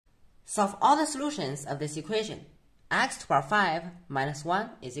Solve all the solutions of this equation. X to the power 5 minus 1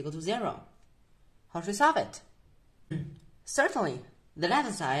 is equal to 0. How should we solve it? Certainly, the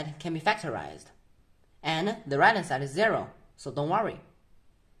left side can be factorized. And the right hand side is 0, so don't worry.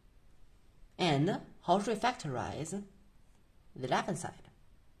 And how should we factorize the left hand side?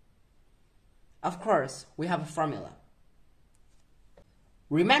 Of course, we have a formula.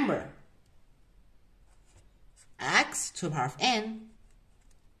 Remember, x to the power of n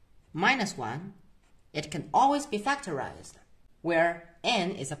minus 1, it can always be factorized, where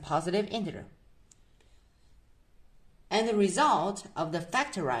n is a positive integer. And the result of the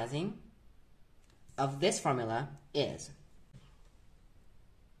factorizing of this formula is,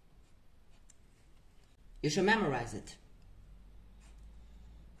 you should memorize it,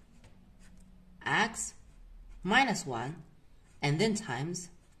 x minus 1 and then times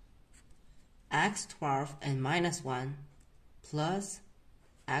x to the power of n minus 1 plus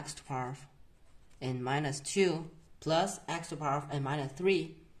x to the power of n minus 2 plus x to the power of n minus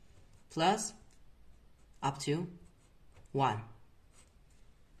 3 plus up to 1.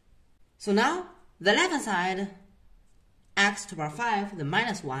 So now the left hand side, x to the power 5, the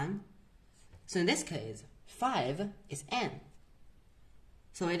minus 1. So in this case, 5 is n.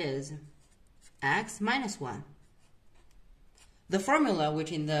 So it is x minus 1. The formula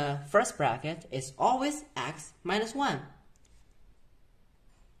which in the first bracket is always x minus 1.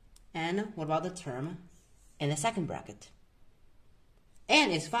 And what about the term in the second bracket?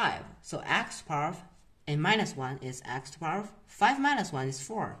 N is 5, so x to the power of n minus 1 is x to the power of 5 minus 1 is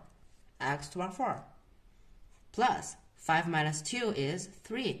 4, x to the power 4, plus 5 minus 2 is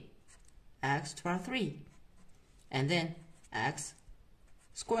 3, x to the power 3, and then x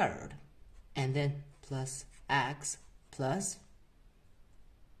squared, and then plus x plus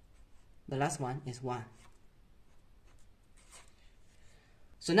the last one is 1.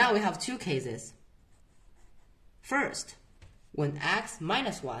 So now we have two cases. First, when x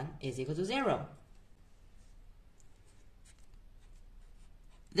minus 1 is equal to 0.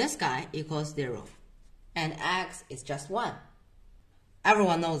 This guy equals 0, and x is just 1.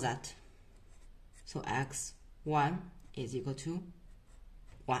 Everyone knows that. So x1 is equal to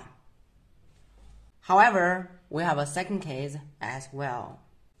 1. However, we have a second case as well.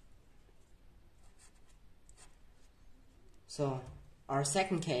 So our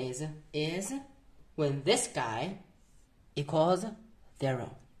second case is when this guy equals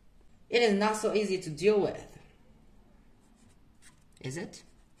 0. It is not so easy to deal with, is it?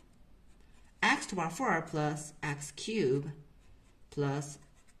 X to the power 4 plus x cubed plus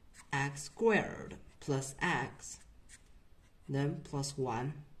x squared plus x, then plus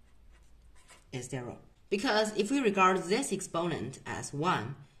 1 is 0. Because if we regard this exponent as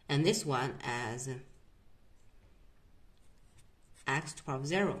 1 and this one as x to the power of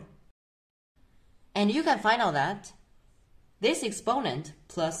 0, and you can find out that this exponent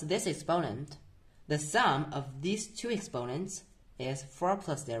plus this exponent, the sum of these two exponents is 4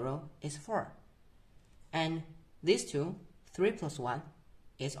 plus 0 is 4. And these two, 3 plus 1,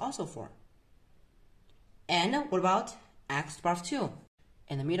 is also 4. And what about x to the power of 2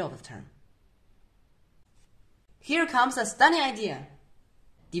 in the middle of the term? Here comes a stunning idea.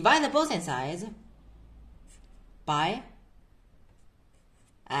 Divide the both sides by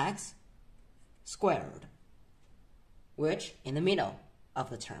x squared, which in the middle of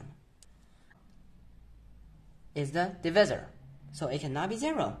the term is the divisor, so it cannot be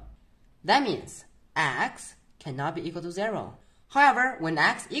 0. That means x cannot be equal to 0. However, when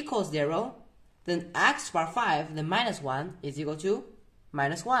x equals 0, then x to the power 5, the minus 1, is equal to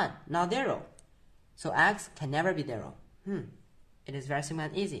minus 1, not 0. So x can never be 0. It is very simple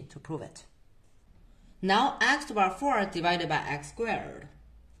and easy to prove it. Now x to the power 4 divided by x squared.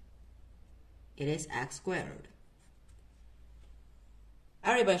 It is x squared.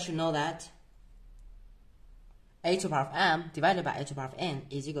 Everybody should know that a to the power of m divided by a to the power of n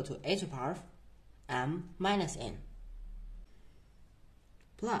is equal to a to the power of m minus n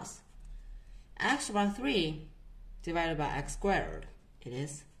plus x to the power 3 divided by x squared. It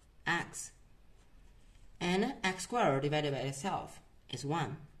is x. And x squared divided by itself is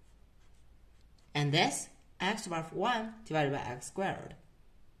 1. And this x to the power of 1 divided by x squared.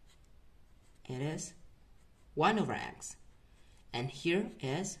 It is 1 over x. And here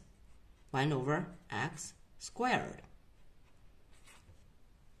is 1 over x squared.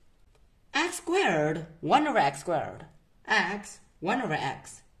 X squared, 1 over x squared. X, 1 over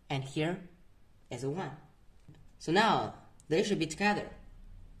x. And here is a 1. So now they should be together.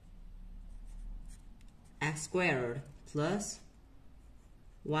 X squared plus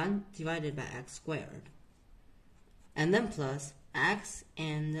 1 divided by x squared. And then plus x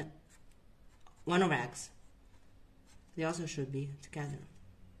and 1 over x, they also should be together.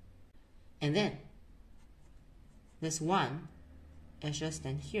 And then this 1 is just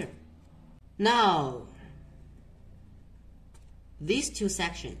in here. Now, these two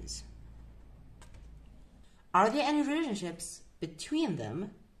sections, are there any relationships between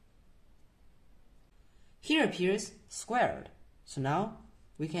them? Here appears squared. So now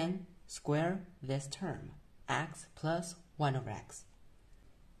we can square this term, x plus 1 over x.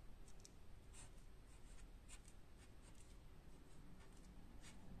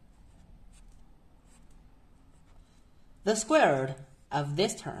 The square root of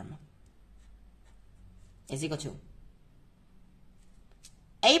this term is equal to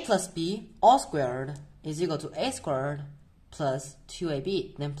a plus b all squared is equal to a squared plus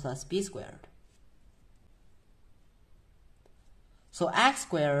 2ab, then plus b squared. So x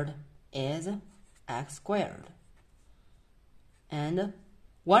squared is x squared. And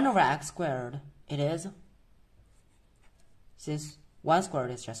 1 over x squared, it is, since 1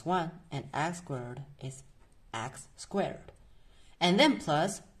 squared is just 1, and x squared is x squared. And then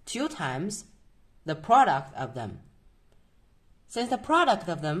plus 2 times the product of them. Since the product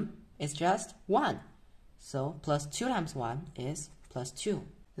of them is just 1, so plus 2 times 1 is plus 2.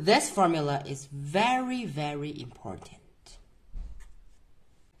 This formula is very, very important.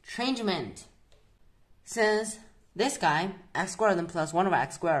 Changement. Since this guy, x squared then plus 1 over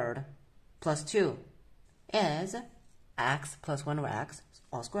x squared plus 2 is x plus 1 over x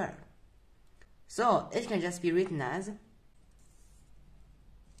all squared. So it can just be written as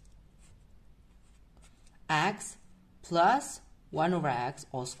x plus 1 over x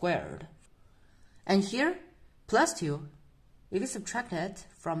all squared. And here, plus 2, you can subtract it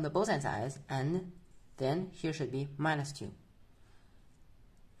from the both sides, and then here should be minus 2.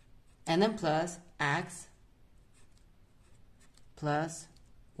 And then plus x plus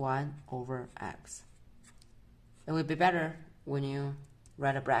 1 over x. It would be better when you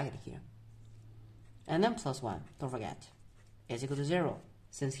write a bracket here. And then plus 1, don't forget, is equal to 0,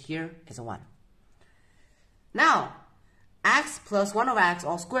 since here is a 1. Now, x plus 1 over x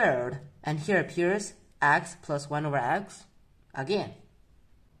all squared, and here appears x plus 1 over x again.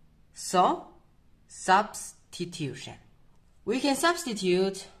 So, substitution. We can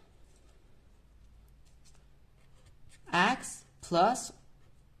substitute x plus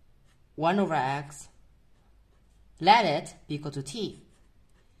 1 over x, let it be equal to t.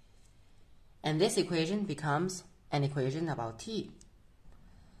 And this equation becomes an equation about t.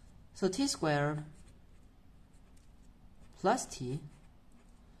 So t squared plus t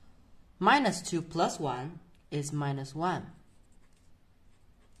minus 2 plus 1 is minus 1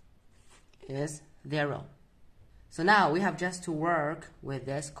 is 0. So now we have just to work with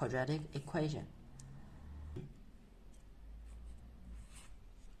this quadratic equation.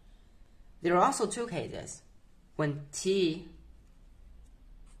 There are also two cases when t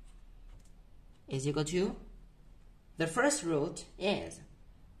is equal to, the first root is,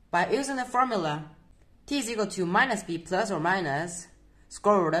 by using the formula t is equal to minus b plus or minus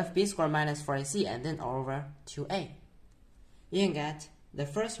square root of b squared minus 4ac and then over 2a. You can get the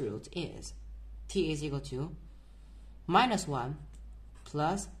first root is t is equal to minus 1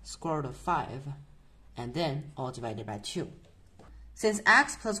 plus square root of 5 and then all divided by 2. Since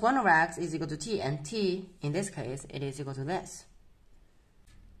x plus 1 over x is equal to t, and t, in this case, it is equal to this.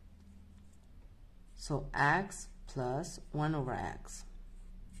 So x plus 1 over x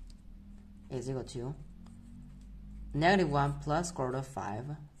is equal to negative 1 plus square root of 5,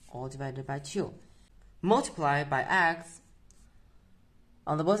 all divided by 2. Multiply by x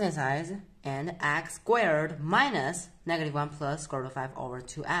on the both sides, and x squared minus negative 1 plus square root of 5 over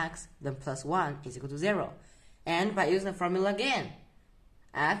 2x, then plus 1 is equal to 0. And by using the formula again,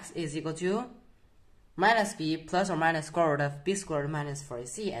 x is equal to minus b plus or minus square root of b squared minus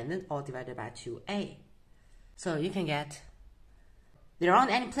 4ac, and then all divided by 2a. So you can get, there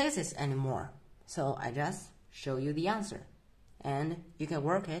aren't any places anymore. So I just show you the answer, and you can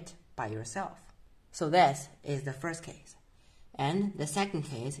work it by yourself. So this is the first case. And the second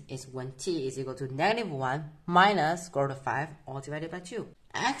case is when t is equal to negative 1 minus square root of 5 all divided by 2.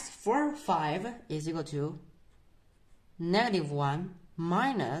 X for 5 is equal to negative 1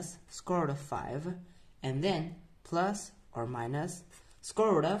 minus square root of 5 and then plus or minus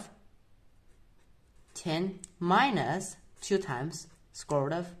square root of 10 minus 2 times square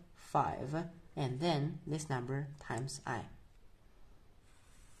root of 5 and then this number times I,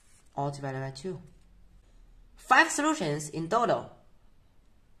 all divided by 2. 5 solutions in total,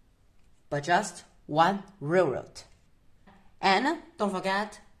 but just one real root. And don't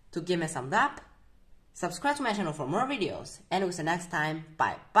forget to give me a thumbs up, subscribe to my channel for more videos, and we'll see you next time.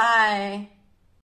 Bye bye!